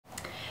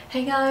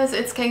Hey guys,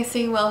 it's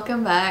Casey.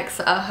 Welcome back.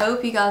 So I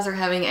hope you guys are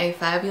having a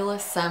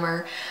fabulous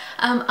summer.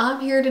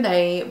 I'm here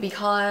today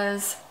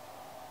because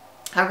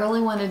I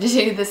really wanted to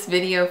do this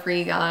video for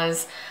you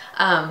guys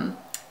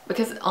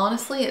because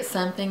honestly it's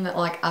something that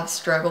I've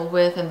struggled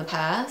with in the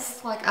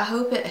past. I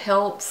hope it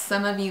helps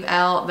some of you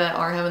out that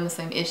are having the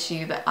same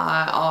issue that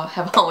I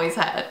have always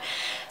had.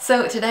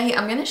 So today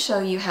I'm going to show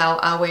you how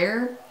I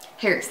wear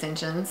hair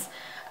extensions.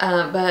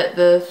 But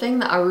the thing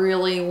that I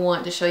really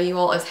want to show you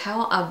all is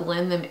how I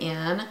blend them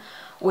in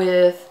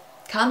with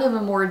kind of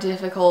a more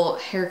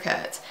difficult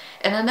haircut.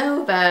 And I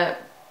know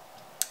that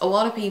a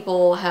lot of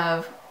people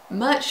have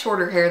much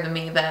shorter hair than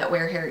me that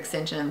wear hair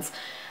extensions.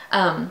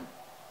 I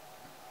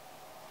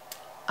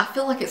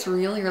feel like it's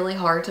really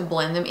hard to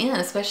blend them in,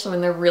 especially when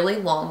they're really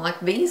long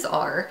like these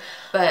are.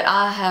 But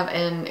I have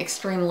an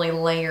extremely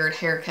layered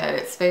haircut.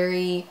 It's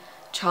very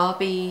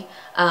choppy.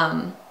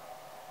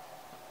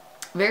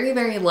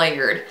 Very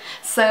layered.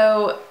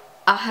 So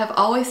I have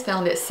always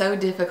found it so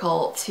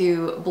difficult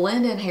to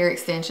blend in hair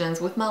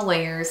extensions with my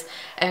layers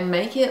and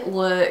make it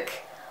look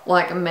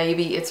like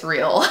maybe it's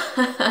real.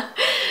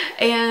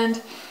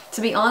 And to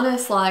be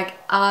honest,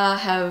 I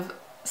have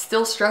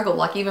still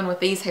struggled, even with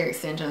these hair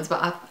extensions,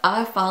 but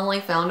I finally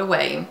found a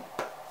way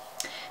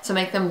to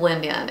make them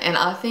blend in, and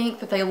I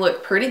think that they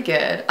look pretty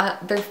good.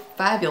 They're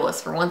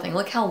fabulous for one thing.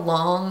 Look how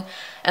long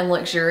and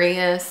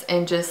luxurious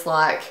and just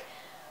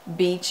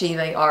beachy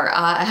they are.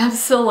 I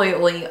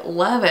absolutely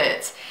love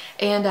it,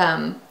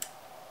 and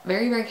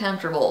very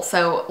comfortable.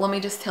 So let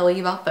me just tell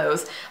you about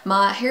those.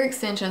 My hair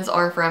extensions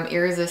are from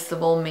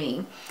Irresistible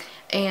Me,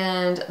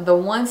 and the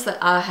ones that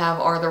I have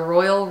are the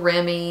Royal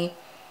Remy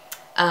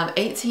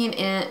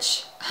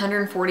 18-inch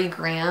 140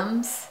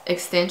 grams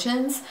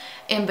extensions,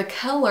 and the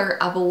color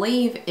I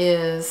believe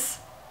is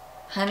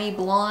honey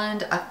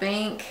blonde. I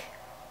think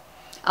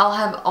I'll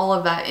have all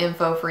of that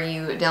info for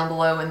you down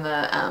below in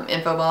the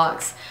info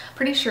box.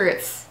 Pretty sure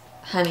it's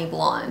honey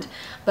blonde.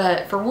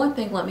 But for one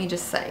thing, let me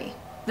just say,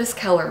 this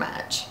color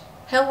match.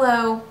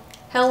 Hello.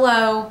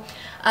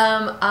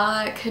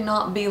 I could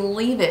not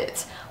believe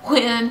it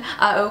when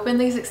I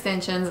opened these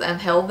extensions and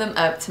held them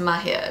up to my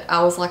head.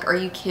 I was like, are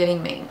you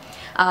kidding me?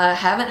 I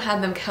haven't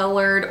had them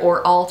colored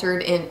or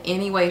altered in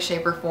any way,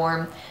 shape, or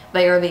form.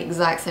 They are the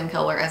exact same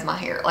color as my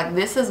hair.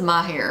 This is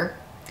my hair,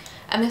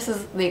 and this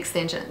is the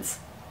extensions.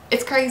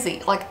 It's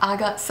crazy. I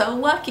got so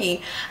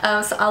lucky.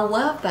 So I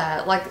love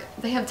that.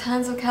 They have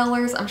tons of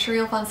colors. I'm sure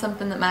you'll find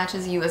something that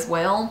matches you as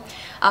well.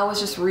 I was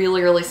just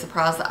really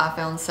surprised that I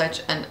found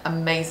such an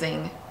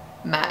amazing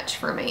match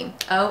for me.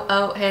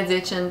 Oh, head's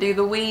itching. Do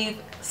the weave,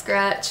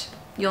 scratch.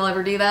 You'll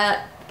ever do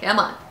that? Come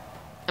on.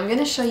 I'm going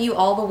to show you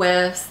all the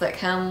wefts that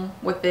come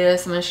with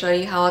this. I'm going to show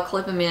you how I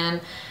clip them in.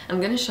 I'm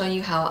going to show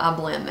you how I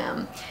blend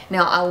them.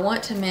 Now, I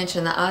want to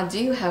mention that I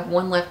do have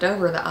one left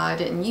over that I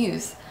didn't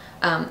use.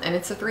 And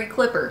it's a 3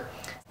 clipper.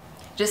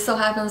 Just so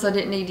happens I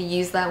didn't need to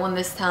use that one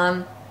this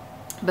time,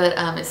 but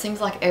it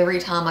seems like every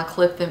time I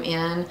clip them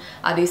in,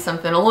 I do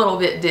something a little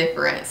bit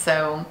different,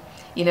 so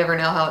you never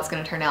know how it's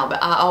going to turn out.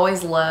 But I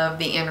always love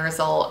the end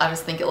result. I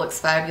just think it looks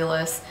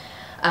fabulous.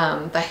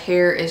 The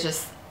hair is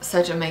just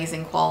such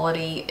amazing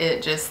quality.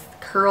 It just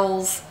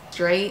curls,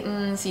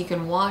 straightens. You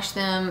can wash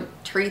them,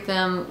 treat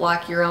them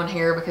like your own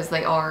hair because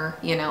they are,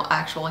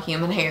 actual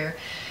human hair.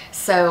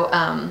 So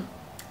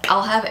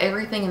I'll have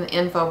everything in the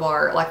info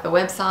bar, like the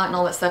website and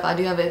all that stuff. I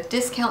do have a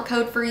discount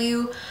code for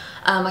you.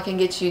 I can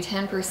get you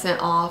 10%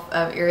 off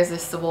of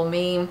Irresistible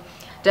Me.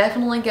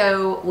 Definitely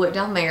go look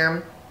down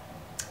there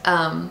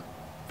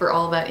for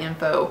all that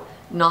info.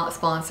 Not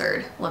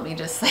sponsored, let me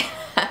just say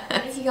that.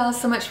 Thank you guys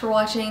so much for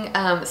watching.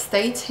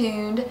 Stay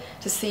tuned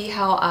to see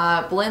how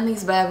I blend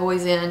these bad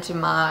boys into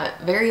my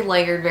very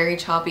layered, very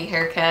choppy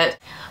haircut.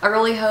 I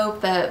really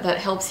hope that that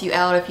helps you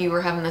out if you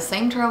were having the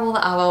same trouble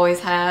that I've always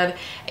had,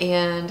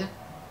 and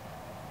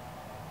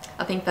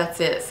I think that's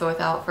it. So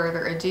without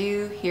further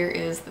ado, here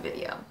is the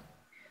video.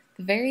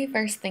 The very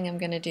first thing I'm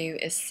going to do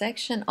is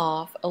section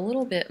off a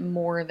little bit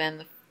more than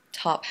the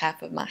top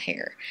half of my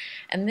hair.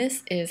 And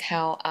this is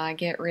how I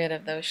get rid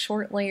of those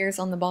short layers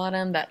on the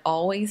bottom that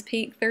always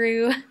peek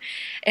through.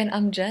 And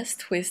I'm just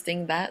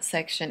twisting that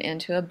section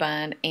into a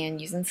bun and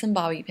using some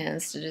bobby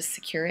pins to just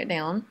secure it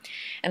down.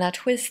 And I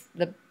twist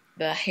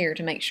the hair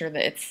to make sure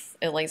that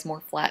it lays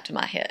more flat to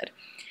my head.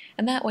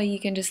 And that way you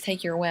can just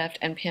take your weft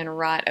and pin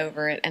right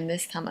over it. And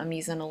this time I'm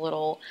using a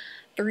little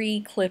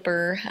 3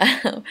 clipper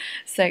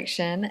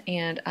section,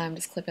 and I'm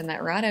just clipping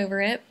that right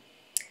over it,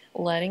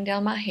 letting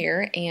down my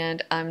hair,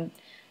 and I'm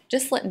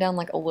just letting down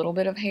a little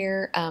bit of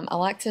hair. I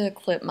like to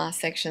clip my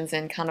sections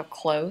in kind of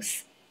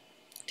close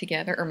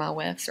together, or my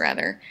wefts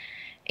rather.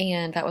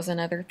 And that was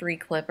another 3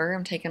 clipper.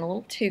 I'm taking a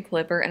little 2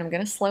 clipper, and I'm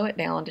going to slow it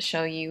down to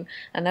show you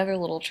another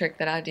little trick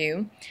that I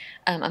do.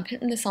 I'm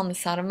putting this on the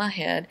side of my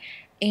head,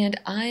 and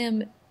I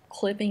am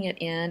clipping it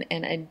in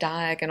a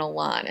diagonal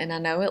line. And I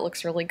know it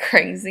looks really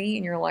crazy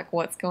and you're like,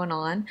 what's going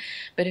on?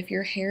 But if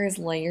your hair is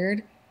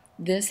layered,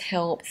 this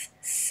helps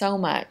so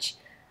much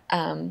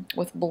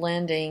with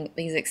blending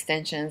these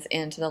extensions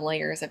into the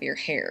layers of your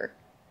hair.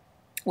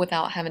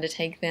 without having to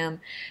take them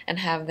and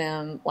have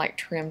them like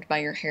trimmed by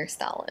your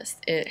hairstylist.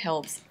 It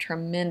helps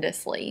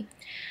tremendously.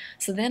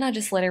 So then I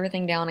just let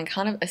everything down and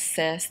kind of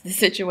assess the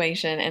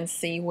situation and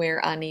see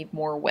where I need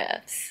more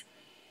wefts.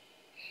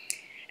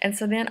 And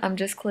so then I'm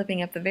just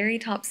clipping up the very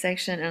top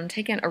section, and I'm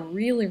taking a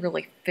really,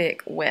 really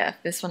thick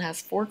weft. This one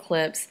has 4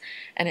 clips,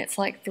 and it's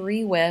like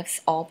 3 wefts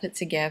all put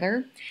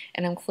together,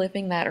 and I'm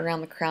clipping that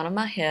around the crown of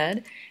my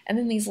head. And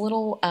then these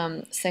little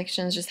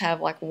sections just have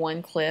like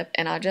 1 clip,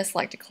 and I just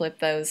like to clip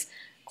those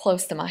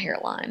close to my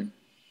hairline.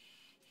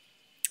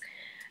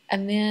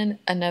 And then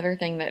another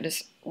thing that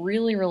just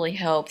really, really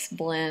helps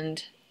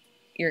blend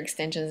your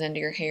extensions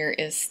into your hair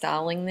is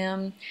styling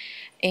them.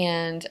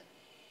 And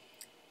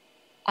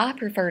I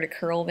prefer to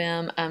curl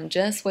them.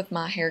 Just with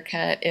my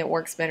haircut, it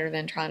works better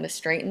than trying to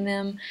straighten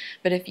them.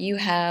 But if you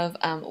have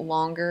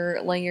longer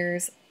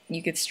layers,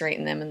 you could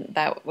straighten them, and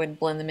that would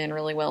blend them in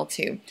really well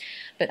too.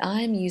 But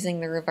I'm using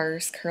the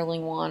reverse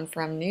curling wand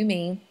from New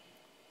Me.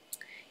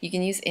 You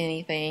can use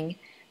anything.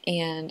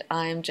 And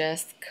I'm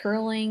just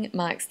curling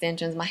my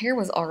extensions. My hair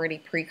was already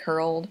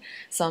pre-curled,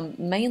 so I'm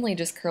mainly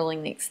just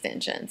curling the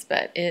extensions,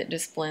 but it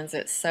just blends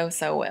it so,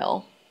 so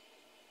well.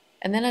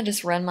 And then I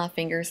just run my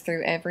fingers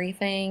through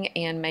everything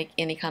and make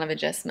any kind of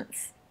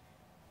adjustments.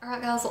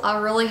 Alright guys, well, I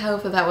really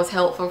hope that was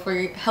helpful for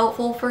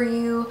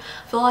you.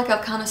 I feel like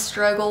I've kind of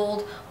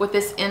struggled with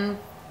this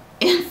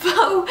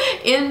intro.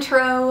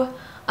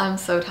 I'm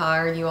so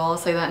tired, you all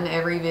say that in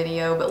every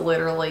video, but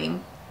literally.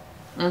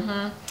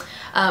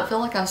 I feel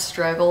like I've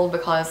struggled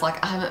because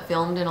like I haven't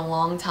filmed in a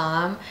long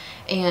time.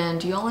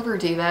 And do y'all ever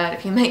do that?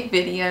 If you make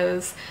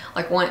videos,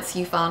 like once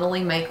you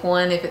finally make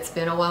one, if it's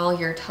been a while,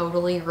 you're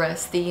totally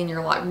rusty and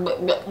you're like blah,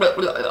 blah, blah,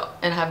 blah,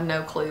 and have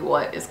no clue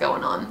what is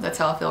going on. That's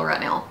how I feel right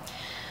now.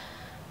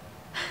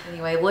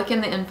 Anyway, look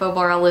in the info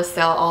bar. I'll list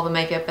out all the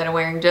makeup that I'm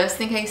wearing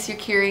just in case you're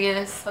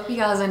curious. Hope you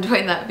guys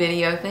enjoyed that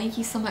video. Thank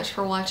you so much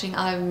for watching.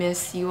 I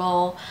miss you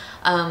all.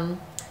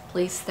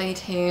 Please stay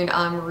tuned.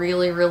 I'm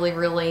really, really,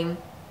 really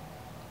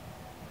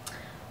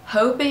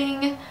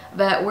hoping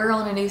that we're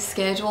on a new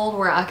schedule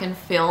where I can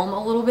film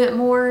a little bit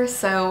more,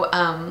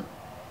 so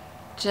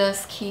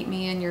just keep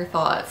me in your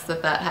thoughts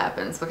that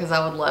happens, because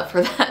I would love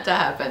for that to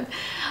happen.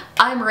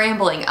 I'm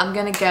rambling. I'm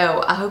gonna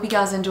go. I hope you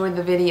guys enjoyed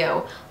the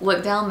video.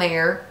 Look down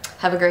there.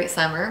 Have a great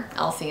summer.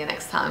 I'll see you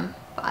next time.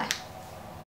 Bye.